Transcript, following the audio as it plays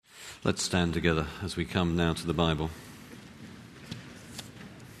Let's stand together as we come now to the Bible.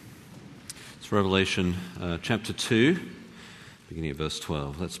 It's Revelation chapter 2, beginning at verse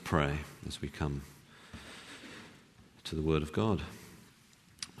 12. Let's pray as we come to the Word of God.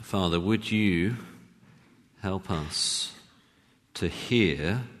 Father, would you help us to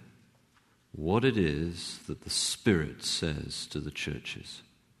hear what it is that the Spirit says to the churches?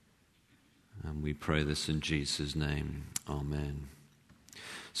 And we pray this in Jesus' name. Amen.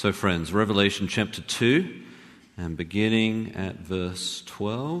 So friends, Revelation chapter 2, and beginning at verse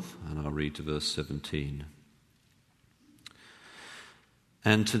 12, and I'll read to verse 17.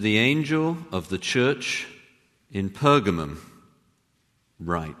 And to the angel of the church in Pergamum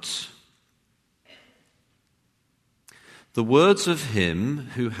write, the words of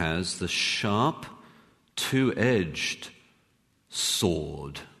him who has the sharp, two-edged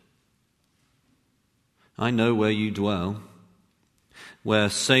sword. I know where you dwell, where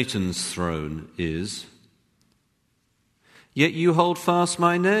Satan's throne is. Yet you hold fast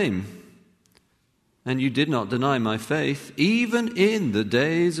my name, and you did not deny my faith, even in the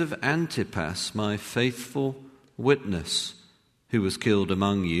days of Antipas, my faithful witness, who was killed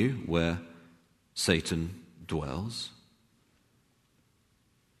among you, where Satan dwells.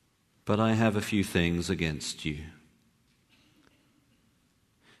 But I have a few things against you.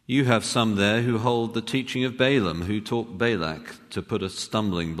 You have some there who hold the teaching of Balaam, who taught Balak to put a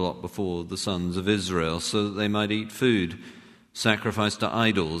stumbling block before the sons of Israel so that they might eat food sacrificed to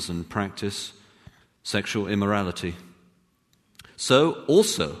idols and practice sexual immorality. So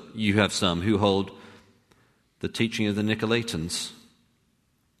also you have some who hold the teaching of the Nicolaitans.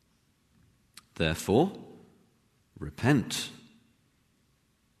 Therefore, repent.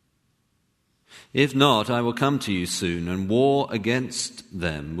 If not, I will come to you soon and war against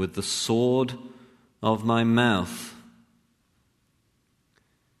them with the sword of my mouth.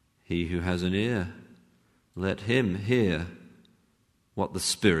 He who has an ear, let him hear what the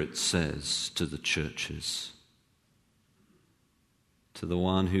Spirit says to the churches. To the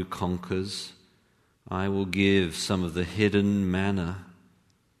one who conquers, I will give some of the hidden manna,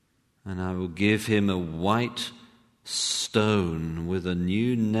 and I will give him a white stone with a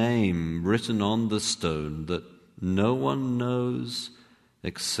new name written on the stone that no one knows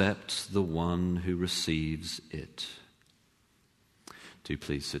except the one who receives it. Do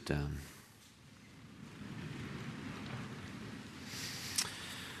please sit down.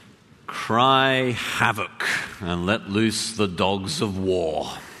 Cry havoc and let loose the dogs of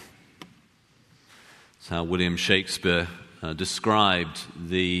war. That's how William Shakespeare described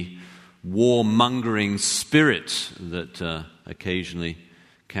the warmongering spirit that occasionally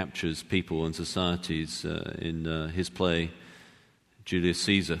captures people and societies in his play, Julius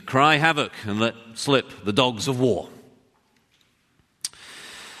Caesar. Cry havoc and let slip the dogs of war.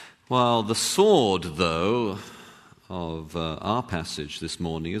 While the sword, though, of our passage this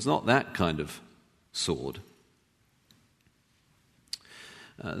morning is not that kind of sword.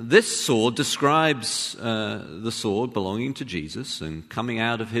 This sword describes the sword belonging to Jesus and coming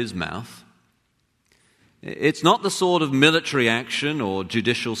out of his mouth. It's not the sword of military action or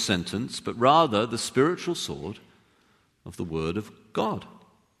judicial sentence, but rather the spiritual sword of the Word of God.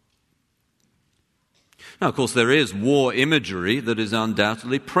 Now, of course, there is war imagery that is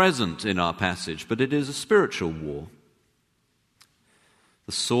undoubtedly present in our passage, but it is a spiritual war.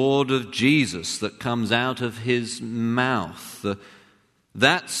 The sword of Jesus that comes out of his mouth,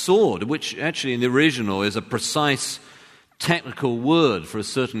 that sword, which actually in the original is a precise technical word for a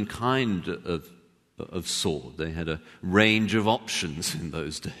certain kind of sword. They had a range of options in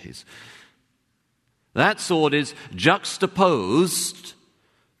those days. That sword is juxtaposed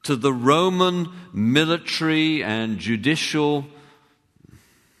to the Roman military and judicial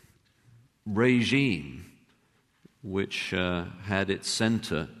regime, which had its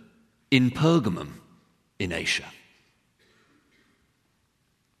center in Pergamum in Asia.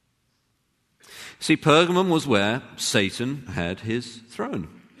 See, Pergamum was where Satan had his throne.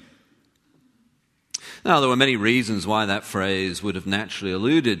 Now, there were many reasons why that phrase would have naturally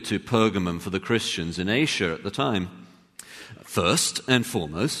alluded to Pergamum for the Christians in Asia at the time. First and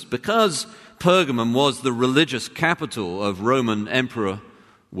foremost, because Pergamum was the religious capital of Roman emperor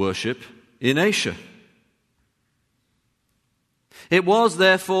worship in Asia. It was,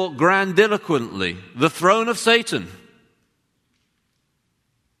 therefore, grandiloquently the throne of Satan.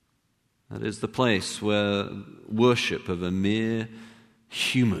 That is the place where worship of a mere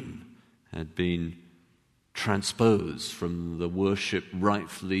human had been transposed from the worship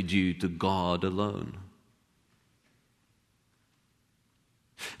rightfully due to God alone.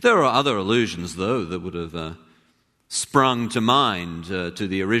 There are other allusions, though, that would have sprung to mind to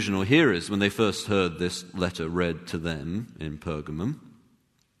the original hearers when they first heard this letter read to them in Pergamum.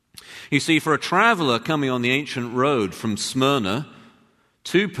 You see, for a traveler coming on the ancient road from Smyrna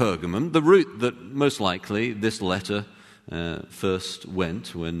to Pergamum, the route that most likely this letter first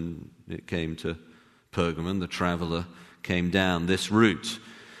went when it came to Pergamum, the traveler came down this route.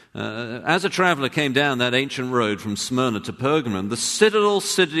 As a traveler came down that ancient road from Smyrna to Pergamum, the citadel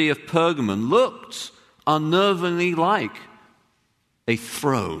city of Pergamum looked unnervingly like a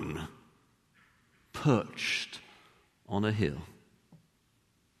throne perched on a hill.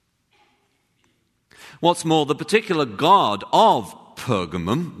 What's more, the particular god of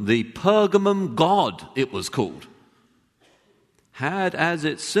Pergamum, the Pergamum god it was called, had as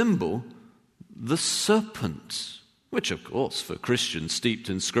its symbol the serpent, which of course for Christians steeped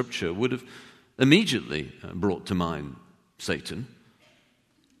in Scripture would have immediately brought to mind Satan.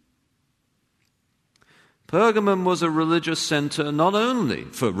 Pergamum was a religious center not only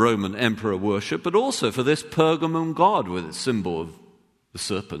for Roman emperor worship, but also for this Pergamum god with its symbol of the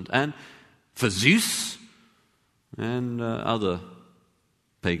serpent, and for Zeus and other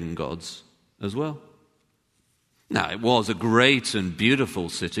pagan gods as well. Now, it was a great and beautiful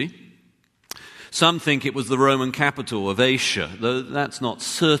city. Some think it was the Roman capital of Asia, though that's not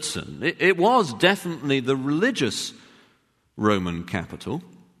certain. It was definitely the religious Roman capital.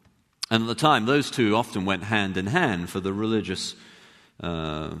 And at the time, those two often went hand in hand, for the religious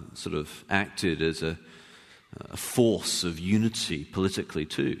sort of acted as a force of unity politically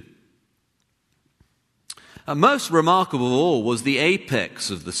too. Most remarkable of all was the apex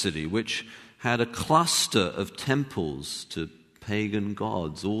of the city, which had a cluster of temples to pagan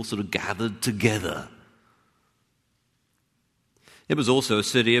gods, all sort of gathered together. It was also a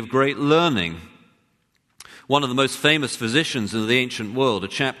city of great learning. One of the most famous physicians in the ancient world, a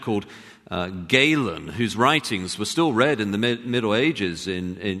chap called Galen, whose writings were still read in the Middle Ages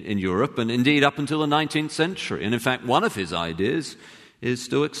in Europe, and indeed up until the 19th century. And in fact, one of his ideas is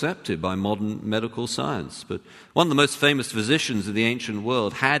still accepted by modern medical science. But one of the most famous physicians of the ancient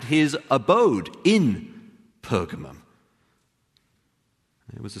world had his abode in Pergamum.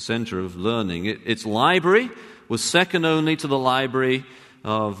 It was a center of learning. Its library was second only to the library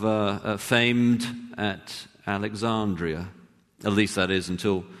of famed at Alexandria. At least that is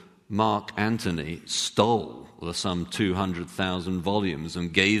until Mark Antony stole the some 200,000 volumes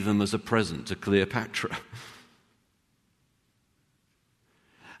and gave them as a present to Cleopatra.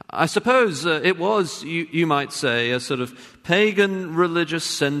 I suppose it was, you might say, a sort of pagan religious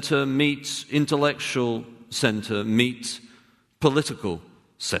center meets intellectual center meets political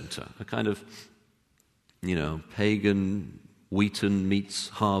center. A kind of, pagan Wheaton meets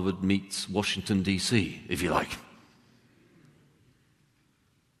Harvard meets Washington, D.C., if you like.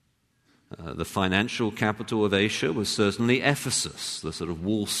 The financial capital of Asia was certainly Ephesus, the sort of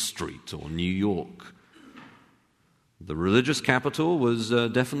Wall Street or New York. The religious capital was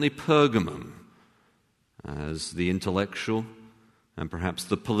definitely Pergamum, as the intellectual and perhaps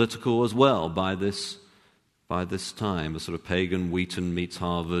the political as well by this time, a sort of pagan Wheaton meets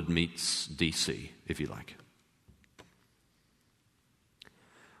Harvard meets D.C., if you like.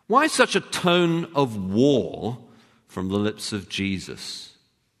 Why such a tone of war from the lips of Jesus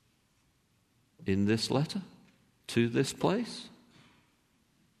in this letter to this place?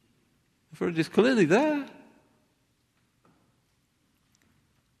 For it is clearly there.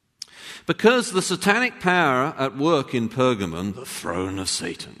 Because the satanic power at work in Pergamum, the throne of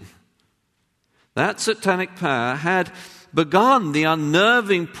Satan, that satanic power had begun the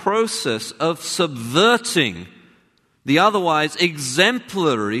unnerving process of subverting the otherwise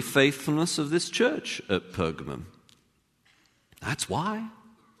exemplary faithfulness of this church at Pergamum. That's why.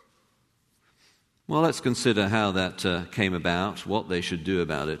 Well, let's consider how that came about, what they should do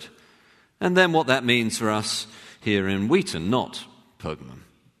about it, and then what that means for us here in Wheaton, not Pergamum.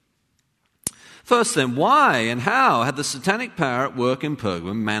 First then, why and how had the satanic power at work in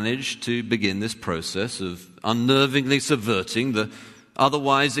Pergamum managed to begin this process of unnervingly subverting the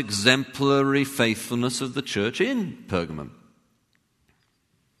otherwise exemplary faithfulness of the church in Pergamum?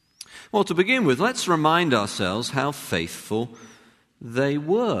 Well, to begin with, let's remind ourselves how faithful they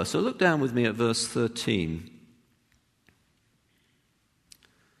were. So look down with me at verse 13.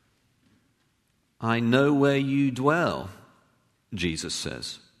 I know where you dwell, Jesus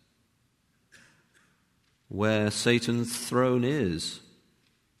says, where Satan's throne is.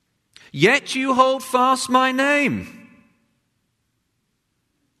 Yet you hold fast my name.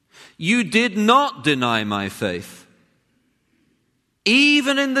 You did not deny my faith,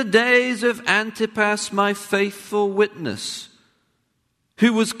 even in the days of Antipas, my faithful witness,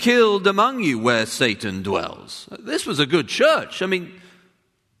 who was killed among you where Satan dwells. This was a good church. I mean,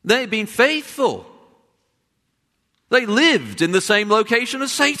 they'd been faithful. They lived in the same location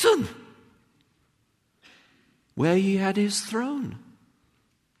as Satan, where he had his throne.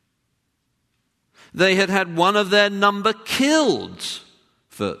 They had had one of their number killed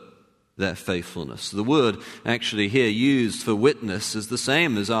for their faithfulness. The word actually here used for witness is the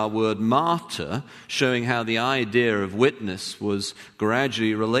same as our word martyr, showing how the idea of witness was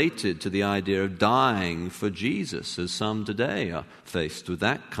gradually related to the idea of dying for Jesus, as some today are faced with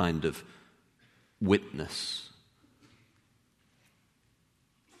that kind of witness.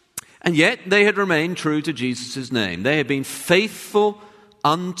 And yet they had remained true to Jesus' name. They had been faithful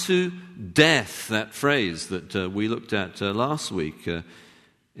unto death, that phrase that we looked at last week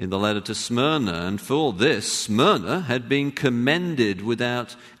in the letter to Smyrna. And for this, Smyrna had been commended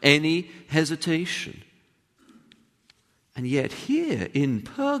without any hesitation. And yet here in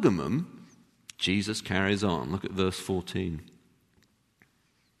Pergamum, Jesus carries on. Look at verse 14.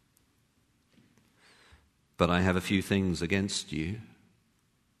 But I have a few things against you.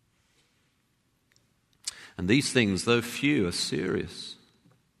 And these things, though few, are serious.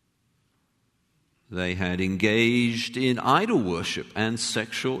 They had engaged in idol worship and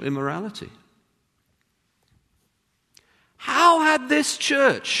sexual immorality. How had this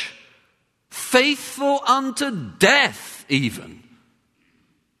church, faithful unto death even,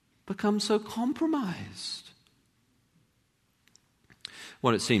 become so compromised?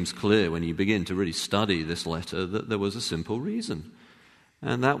 Well, it seems clear when you begin to really study this letter that there was a simple reason.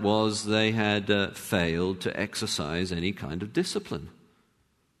 And that was they had failed to exercise any kind of discipline.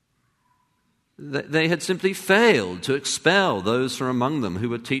 They had simply failed to expel those from among them who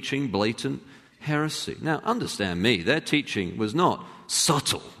were teaching blatant heresy. Now, understand me, their teaching was not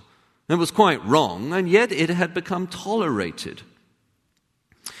subtle. It was quite wrong, and yet it had become tolerated.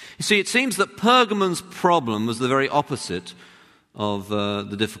 You see, it seems that Pergamon's problem was the very opposite of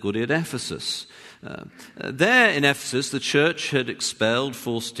the difficulty at Ephesus. There in Ephesus, the church had expelled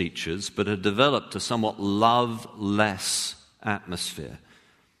false teachers, but had developed a somewhat loveless atmosphere.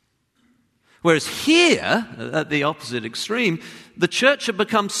 Whereas here, at the opposite extreme, the church had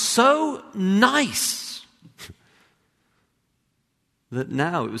become so nice that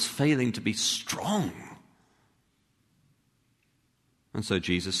now it was failing to be strong. And so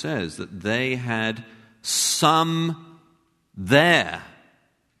Jesus says that they had some there,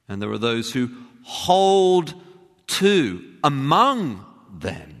 and there are those who hold to among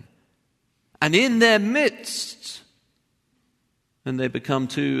them and in their midst. And they become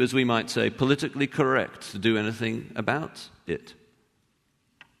too, as we might say, politically correct to do anything about it.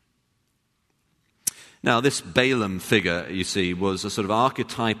 Now, this Balaam figure, you see, was a sort of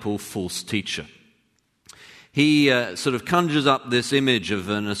archetypal false teacher. He sort of conjures up this image of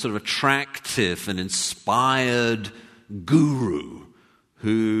a sort of attractive and inspired guru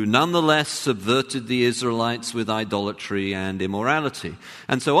who nonetheless subverted the Israelites with idolatry and immorality.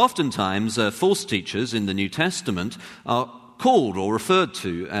 And so oftentimes false teachers in the New Testament are called or referred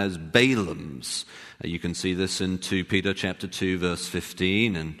to as Balaams. You can see this in 2 Peter chapter 2, verse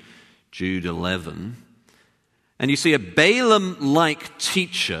 15 and Jude 11. And you see a Balaam-like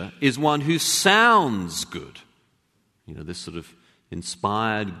teacher is one who sounds good. You know, this sort of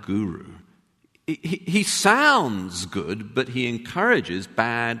inspired guru. He sounds good, but he encourages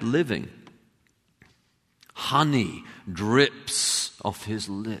bad living. Honey drips off his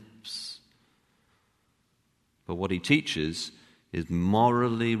lips. But what he teaches is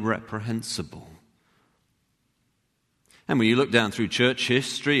morally reprehensible. And when you look down through church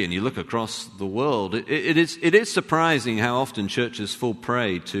history and you look across the world, it is surprising how often churches fall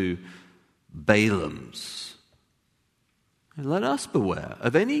prey to Balaams. And let us beware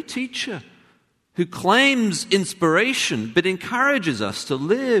of any teacher who claims inspiration but encourages us to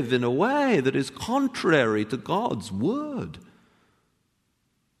live in a way that is contrary to God's word.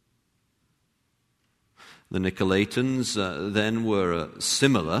 The Nicolaitans then were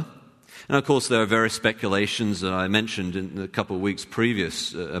similar. And of course, there are various speculations that I mentioned in a couple of weeks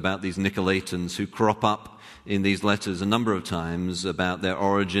previous about these Nicolaitans who crop up in these letters a number of times about their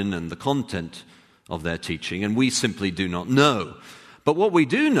origin and the content of their teaching. And we simply do not know. But what we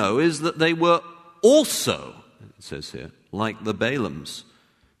do know is that they were also, it says here, like the Balaams.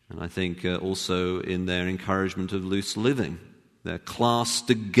 And I think also in their encouragement of loose living. They're classed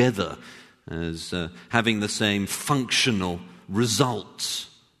together as having the same functional results.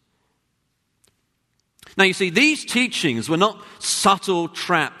 Now you see, these teachings were not subtle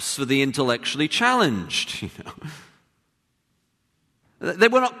traps for the intellectually challenged, They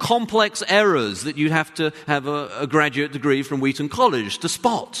were not complex errors that you'd have to have a graduate degree from Wheaton College to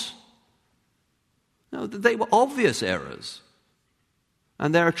spot. No, they were obvious errors.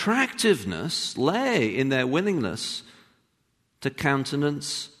 And their attractiveness lay in their willingness to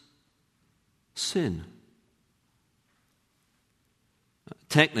countenance sin.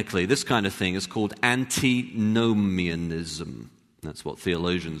 Technically, this kind of thing is called antinomianism. That's what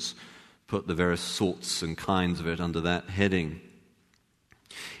theologians put the various sorts and kinds of it under that heading.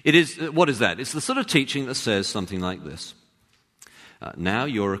 What is that? It's the sort of teaching that says something like this. Now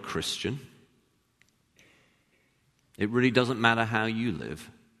you're a Christian. It really doesn't matter how you live.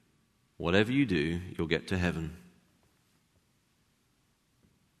 Whatever you do, you'll get to heaven.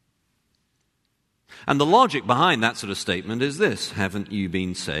 And the logic behind that sort of statement is this: haven't you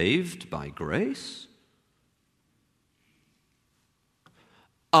been saved by grace?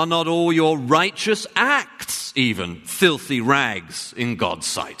 Are not all your righteous acts even filthy rags in God's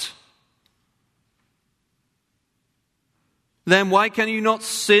sight? Then why can you not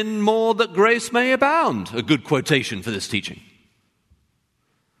sin more that grace may abound? A good quotation for this teaching.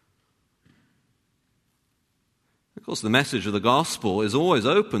 Of course, the message of the gospel is always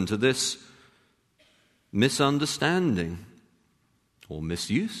open to this misunderstanding or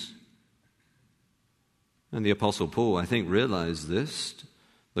misuse. And the Apostle Paul, I think, realized this.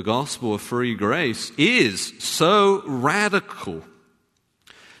 The gospel of free grace is so radical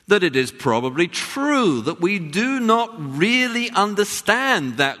that it is probably true that we do not really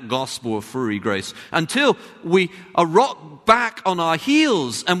understand that gospel of free grace until we are rocked back on our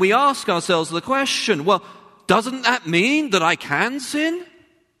heels and we ask ourselves the question, well, doesn't that mean that I can sin?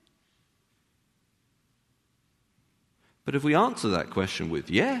 But if we answer that question with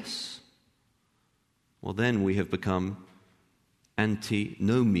yes, well, then we have become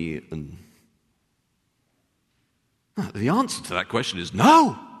antinomian. The answer to that question is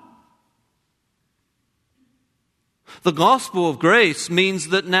no. The gospel of grace means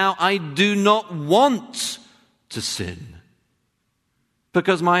that now I do not want to sin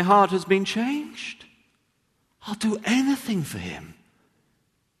because my heart has been changed. I'll do anything for him.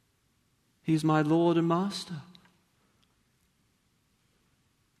 He's my Lord and Master.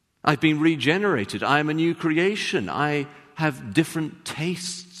 I've been regenerated. I am a new creation. I have different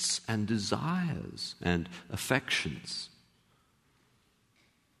tastes and desires and affections.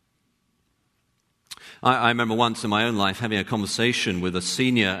 I remember once in my own life having a conversation with a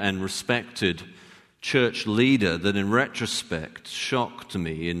senior and respected church leader that in retrospect shocked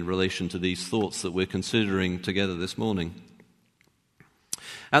me in relation to these thoughts that we're considering together this morning.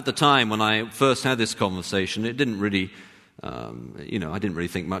 At the time when I first had this conversation, it didn't really I didn't really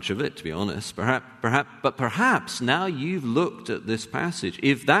think much of it, to be honest. Perhaps now you've looked at this passage,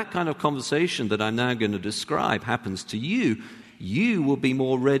 if that kind of conversation that I'm now going to describe happens to you, you will be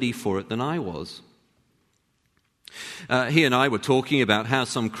more ready for it than I was. He and I were talking about how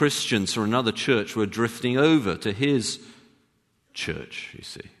some Christians from another church were drifting over to his church, you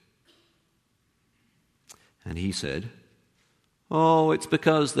see. And he said, oh, it's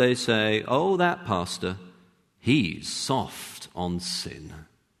because they say, oh, that pastor, he's soft on sin.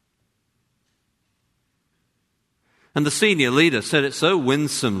 And the senior leader said it so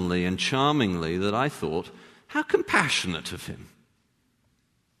winsomely and charmingly that I thought, how compassionate of him.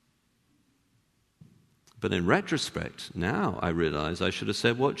 But in retrospect, now I realize I should have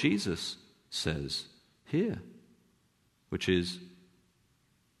said what Jesus says here, which is,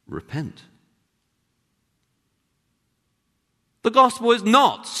 repent. The gospel is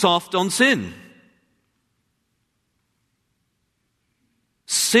not soft on sin.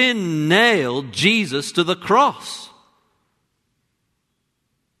 Sin nailed Jesus to the cross.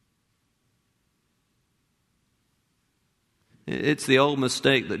 It's the old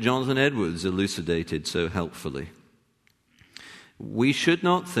mistake that Jonathan Edwards elucidated so helpfully. We should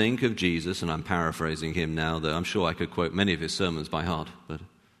not think of Jesus, and I'm paraphrasing him now, though I'm sure I could quote many of his sermons by heart, but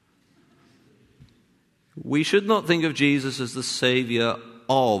we should not think of Jesus as the Savior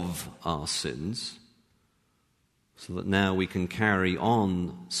of our sins, so that now we can carry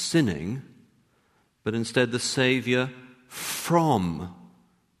on sinning, but instead the Savior from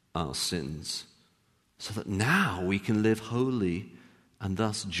our sins, so that now we can live holy and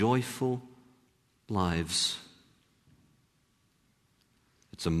thus joyful lives.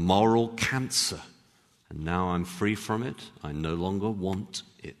 It's a moral cancer, and now I'm free from it. I no longer want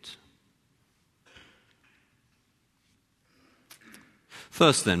it.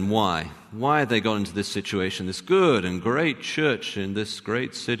 First then, why? Why had they got into this situation, this good and great church in this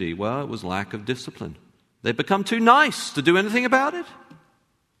great city? Well, it was lack of discipline. They'd become too nice to do anything about it.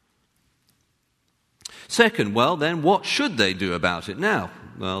 Second, well, then what should they do about it now?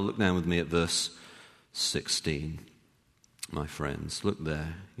 Well, look down with me at verse 16. My friends, look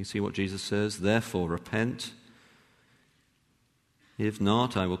there. You see what Jesus says? Therefore, repent. If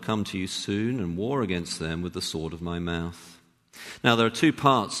not, I will come to you soon and war against them with the sword of my mouth. Now, there are two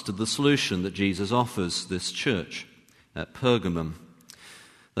parts to the solution that Jesus offers this church at Pergamum.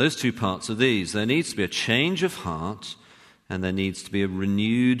 Those two parts are these. There needs to be a change of heart, and there needs to be a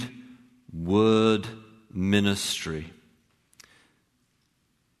renewed word ministry.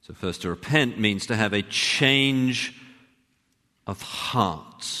 So first, to repent means to have a change of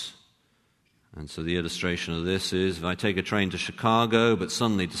heart. And so the illustration of this is, if I take a train to Chicago but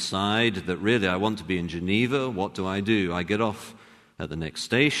suddenly decide that really I want to be in Geneva, what do? I get off at the next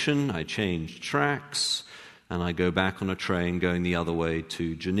station, I change tracks, and I go back on a train going the other way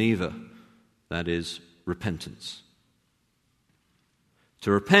to Geneva. That is repentance. To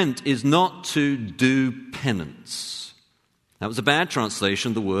repent is not to do penance. That was a bad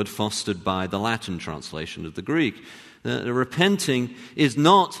translation of the word fostered by the Latin translation of the Greek. Repenting is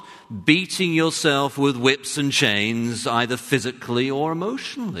not beating yourself with whips and chains, either physically or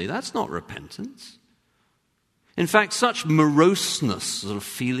emotionally. That's not repentance. In fact, such moroseness, sort of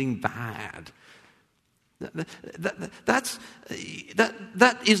feeling bad, that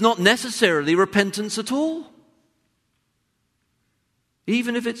is not necessarily repentance at all.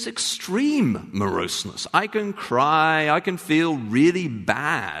 Even if it's extreme moroseness. I can cry, I can feel really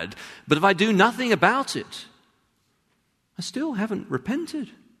bad, but if I do nothing about it, I still haven't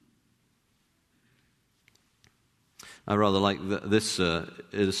repented. I rather like this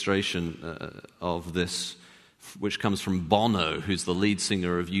illustration of this, which comes from Bono, who's the lead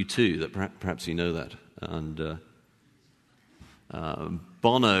singer of U2, that perhaps you know that. And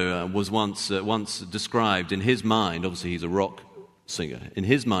Bono was once described in his mind, obviously he's a rock singer, in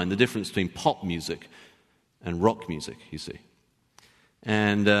his mind the difference between pop music and rock music, you see.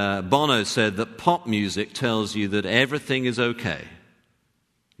 And Bono said that pop music tells you that everything is okay.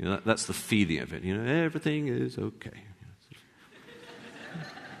 You know, that's the feeling of it. You know, everything is okay.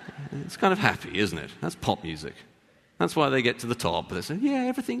 It's kind of happy, isn't it? That's pop music. That's why they get to the top. They say, yeah,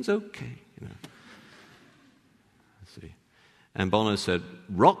 everything's okay. You know. See. And Bono said,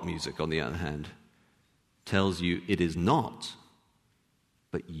 rock music, on the other hand, tells you it is not,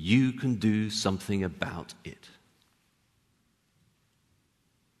 but you can do something about it.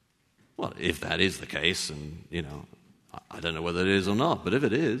 Well, if that is the case, and, you know, I don't know whether it is or not, but if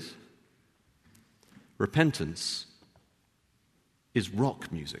it is, repentance is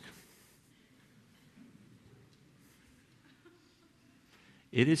rock music.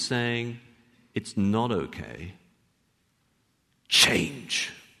 It is saying it's not okay.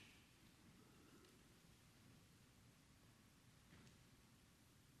 Change.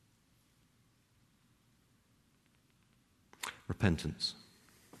 Repentance.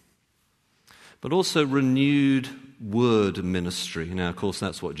 But also renewed word ministry. Now, of course,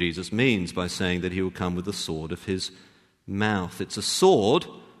 that's what Jesus means by saying that he will come with the sword of his mouth. It's a sword,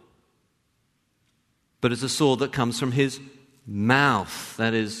 but it's a sword that comes from his mouth.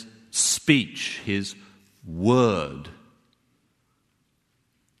 That is speech, his word.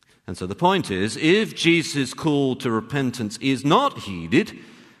 And so the point is, if Jesus' call to repentance is not heeded,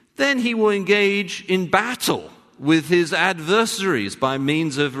 then he will engage in battle with his adversaries by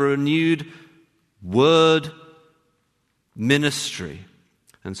means of renewed word ministry.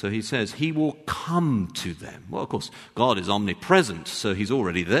 And so he says he will come to them. Well, of course, God is omnipresent, so he's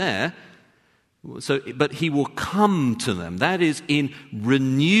already there. But he will come to them. That is in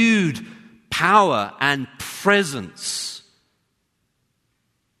renewed power and presence.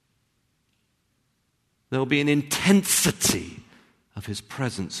 There will be an intensity of his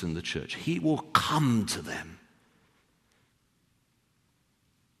presence in the church. He will come to them.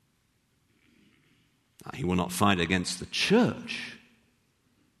 He will not fight against the church.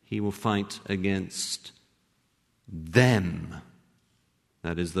 He will fight against them.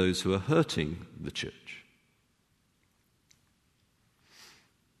 That is, those who are hurting the church.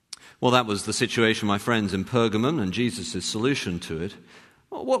 Well, that was the situation, my friends, in Pergamum, and Jesus' solution to it.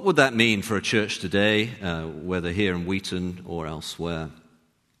 Well, what would that mean for a church today, whether here in Wheaton or elsewhere?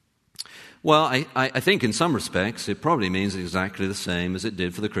 Well, I think in some respects it probably means exactly the same as it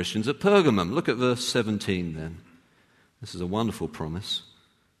did for the Christians at Pergamum. Look at verse 17 then. This is a wonderful promise.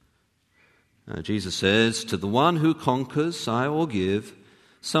 Jesus says, "To the one who conquers I will give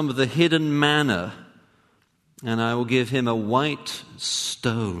some of the hidden manna, and I will give him a white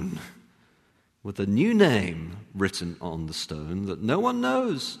stone with a new name written on the stone that no one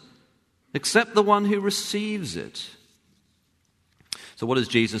knows except the one who receives it." So what is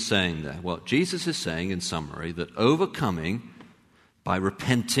Jesus saying there? Well, Jesus is saying, in summary, that overcoming by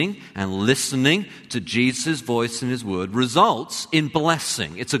repenting and listening to Jesus' voice and his word results in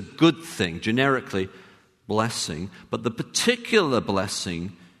blessing. It's a good thing, generically blessing, but the particular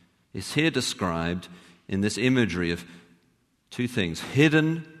blessing is here described in this imagery of two things: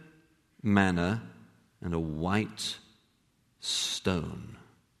 hidden manna and a white stone.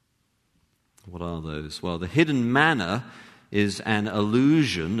 What are those? Well, the hidden manna is an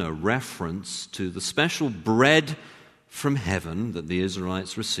allusion, a reference to the special bread from heaven that the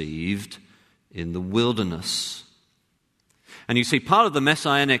Israelites received in the wilderness. And you see, part of the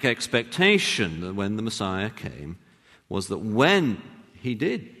messianic expectation that when the Messiah came was that when he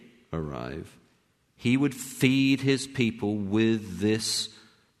did arrive, he would feed his people with this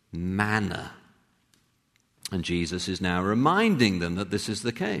manna. And Jesus is now reminding them that this is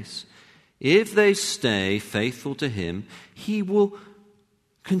the case. If they stay faithful to him, he will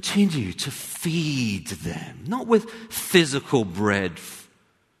continue to feed them, not with physical bread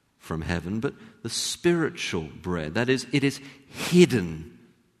from heaven, but the spiritual bread. That is, it is hidden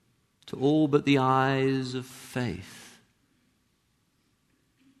to all but the eyes of faith.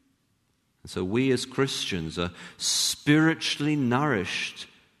 And so we as Christians are spiritually nourished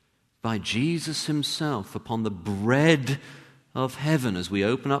by Jesus himself upon the bread of heaven as we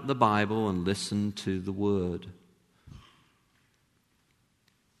open up the Bible and listen to the Word.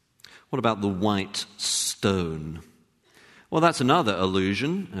 What about the white stone? Well, that's another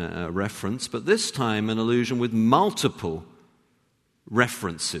allusion, a reference, but this time an allusion with multiple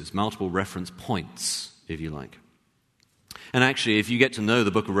references, multiple reference points, if you like. And actually, if you get to know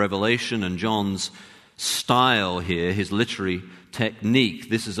the book of Revelation and John's style here, his literary technique,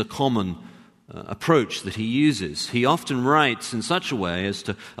 this is a common approach that he uses. He often writes in such a way as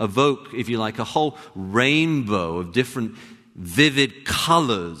to evoke, if you like, a whole rainbow of different vivid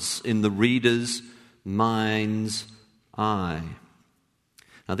colors in the reader's mind's eye.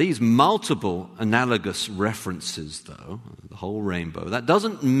 Now, these multiple analogous references, though, the whole rainbow, that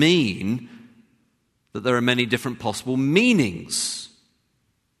doesn't mean that there are many different possible meanings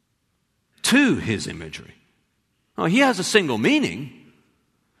to his imagery. Oh, he has a single meaning.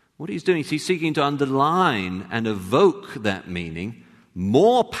 What he's doing is he's seeking to underline and evoke that meaning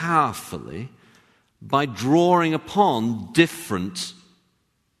more powerfully by drawing upon different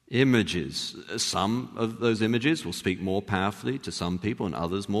images. Some of those images will speak more powerfully to some people and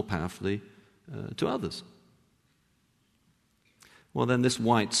others more powerfully to others. Well, then this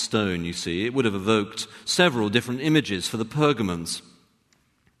white stone, you see, it would have evoked several different images for the Pergamons.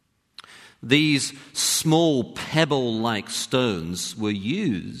 These small pebble-like stones were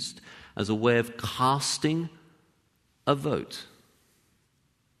used as a way of casting a vote.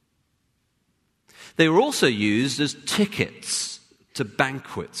 They were also used as tickets to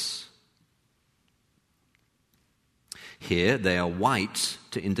banquets. Here they are white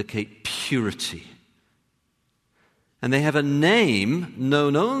to indicate purity. And they have a name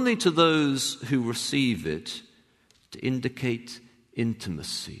known only to those who receive it to indicate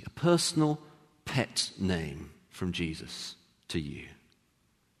intimacy, a personal pet name from Jesus to you.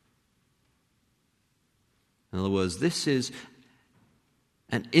 In other words, this is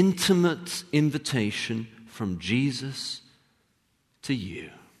an intimate invitation from Jesus to you.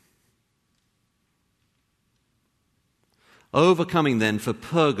 Overcoming then for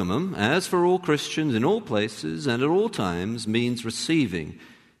Pergamum, as for all Christians in all places and at all times, means receiving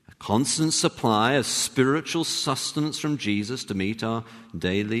a constant supply of spiritual sustenance from Jesus to meet our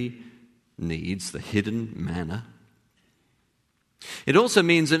daily needs, the hidden manna. It also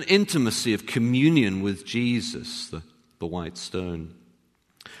means an intimacy of communion with Jesus, the white stone,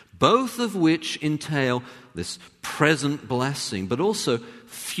 both of which entail this present blessing, but also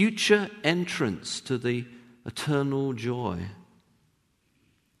future entrance to the eternal joy.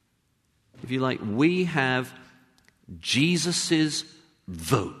 If you like, we have Jesus'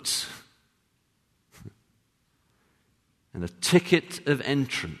 vote and a ticket of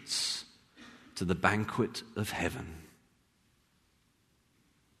entrance to the banquet of heaven.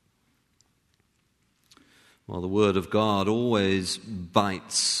 Well, the Word of God always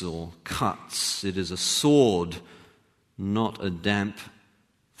bites or cuts. It is a sword, not a damp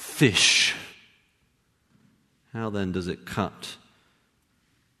fish. How then does it cut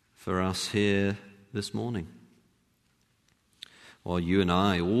for us here this morning? Well, you and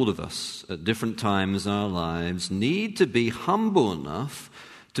I, all of us, at different times in our lives, need to be humble enough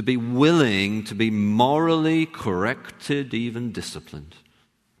to be willing to be morally corrected, even disciplined.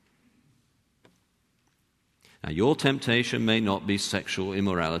 Now, your temptation may not be sexual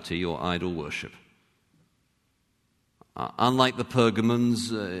immorality or idol worship. Unlike the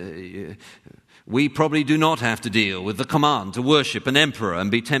Pergamons, we probably do not have to deal with the command to worship an emperor and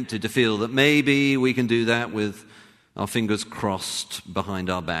be tempted to feel that maybe we can do that with our fingers crossed behind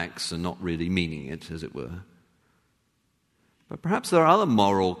our backs and not really meaning it, as it were. But perhaps there are other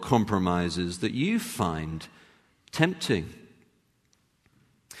moral compromises that you find tempting.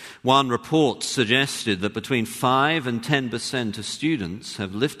 One report suggested that between 5 and 10% of students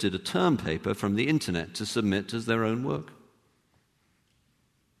have lifted a term paper from the internet to submit as their own work.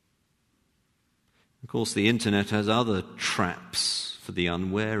 Of course, the internet has other traps for the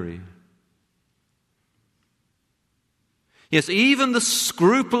unwary. Yes, even the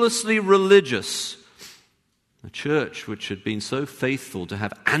scrupulously religious, a church which had been so faithful to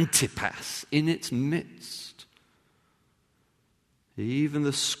have Antipas in its midst, even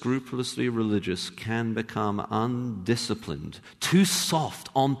the scrupulously religious can become undisciplined, too soft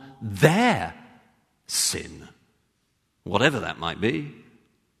on their sin, whatever that might be.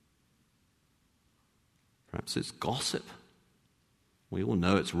 Perhaps it's gossip. We all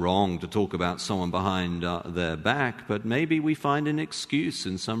know it's wrong to talk about someone behind their back, but maybe we find an excuse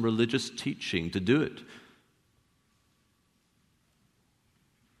in some religious teaching to do it.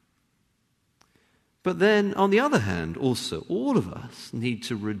 But then, on the other hand, also, all of us need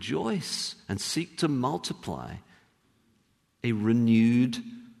to rejoice and seek to multiply a renewed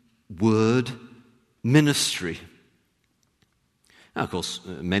word ministry. Now, of course,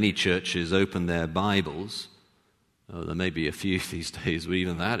 many churches open their Bibles. There may be a few these days, but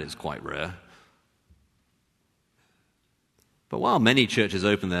even that is quite rare. But while many churches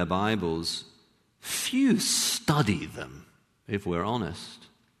open their Bibles, few study them, if we're honest.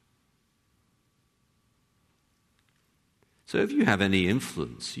 So if you have any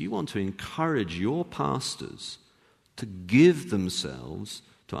influence, you want to encourage your pastors to give themselves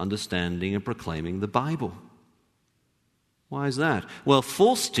to understanding and proclaiming the Bible. Why is that? Well,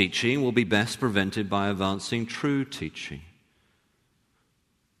 false teaching will be best prevented by advancing true teaching.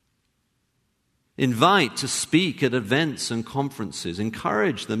 Invite to speak at events and conferences.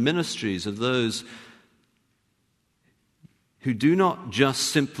 Encourage the ministries of those who do not just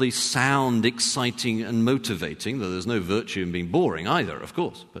simply sound exciting and motivating, though there's no virtue in being boring either, of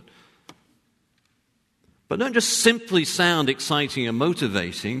course, but don't just simply sound exciting and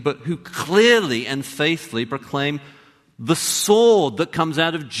motivating, but who clearly and faithfully proclaim the sword that comes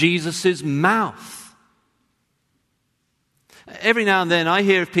out of Jesus' mouth. Every now and then I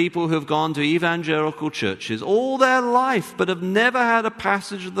hear of people who have gone to evangelical churches all their life, but have never had a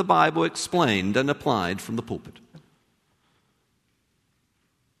passage of the Bible explained and applied from the pulpit.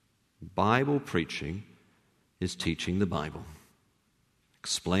 Bible preaching is teaching the Bible,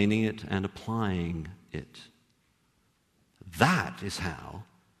 explaining it and applying it. That is how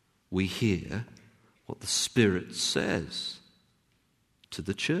we hear what the Spirit says to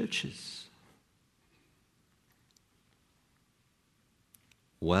the churches.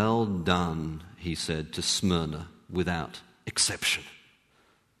 Well done, he said to Smyrna, without exception.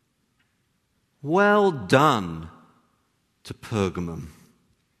 Well done to Pergamum.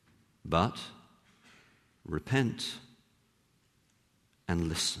 But repent and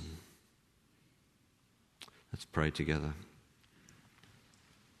listen. Let's pray together.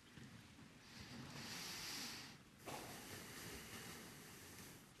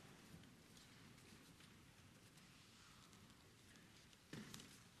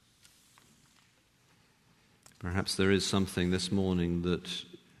 Perhaps there is something this morning that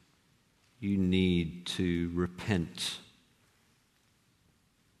you need to repent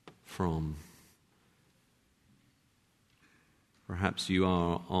from. Perhaps you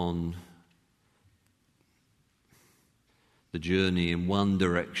are on the journey in one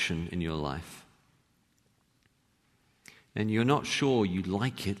direction in your life, and you're not sure you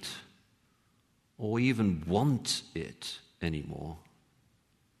like it or even want it anymore.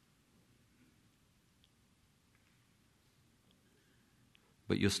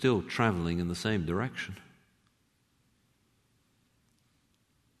 But you're still traveling in the same direction.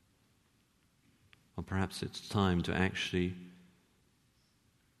 Or perhaps it's time to actually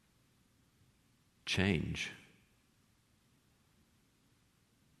change.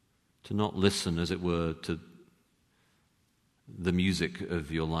 To not listen, as it were, to the music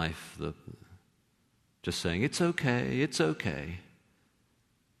of your life, just saying, it's okay.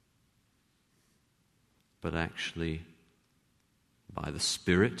 But actually, by the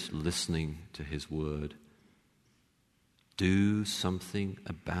Spirit, listening to His Word, do something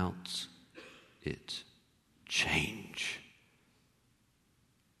about it. Change.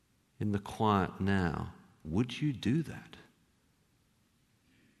 In the quiet now, would you do that?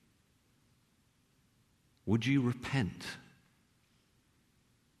 Would you repent?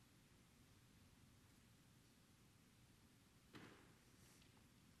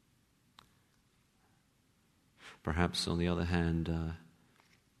 Perhaps, on the other hand,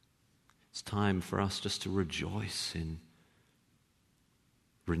 it's time for us just to rejoice in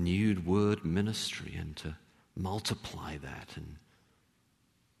renewed word ministry and to multiply that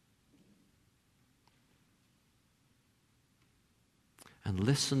and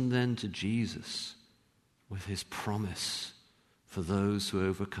listen then to Jesus with his promise for those who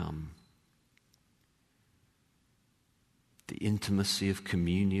overcome. The intimacy of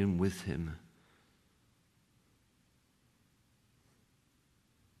communion with him.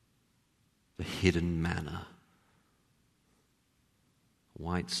 The hidden manna. A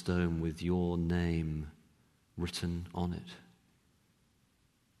white stone with your name written on it.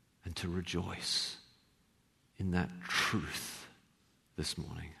 And to rejoice in that truth this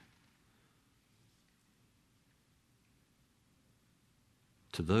morning.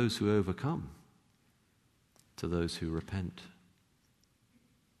 To those who overcome, to those who repent.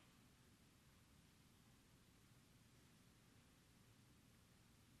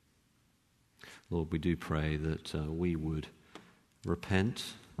 Lord, we do pray that we would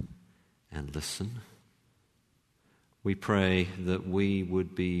repent and listen. We pray that we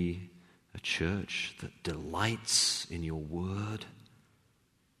would be a church that delights in your word.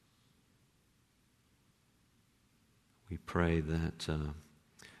 We pray that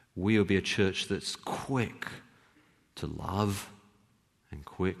we will be a church that's quick to love and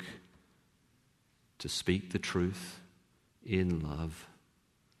quick to speak the truth in love.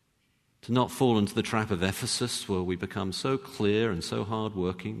 To not fall into the trap of Ephesus, where we become so clear and so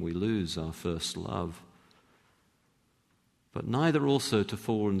hard-working we lose our first love. But neither also to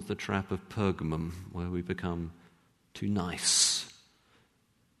fall into the trap of Pergamum, where we become too nice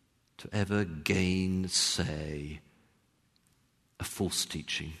to ever gainsay a false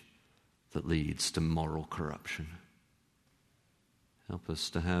teaching that leads to moral corruption. Help us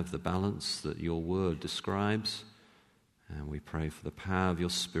to have the balance that your word describes. And we pray for the power of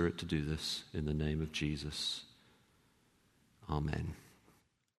your Spirit to do this in the name of Jesus. Amen.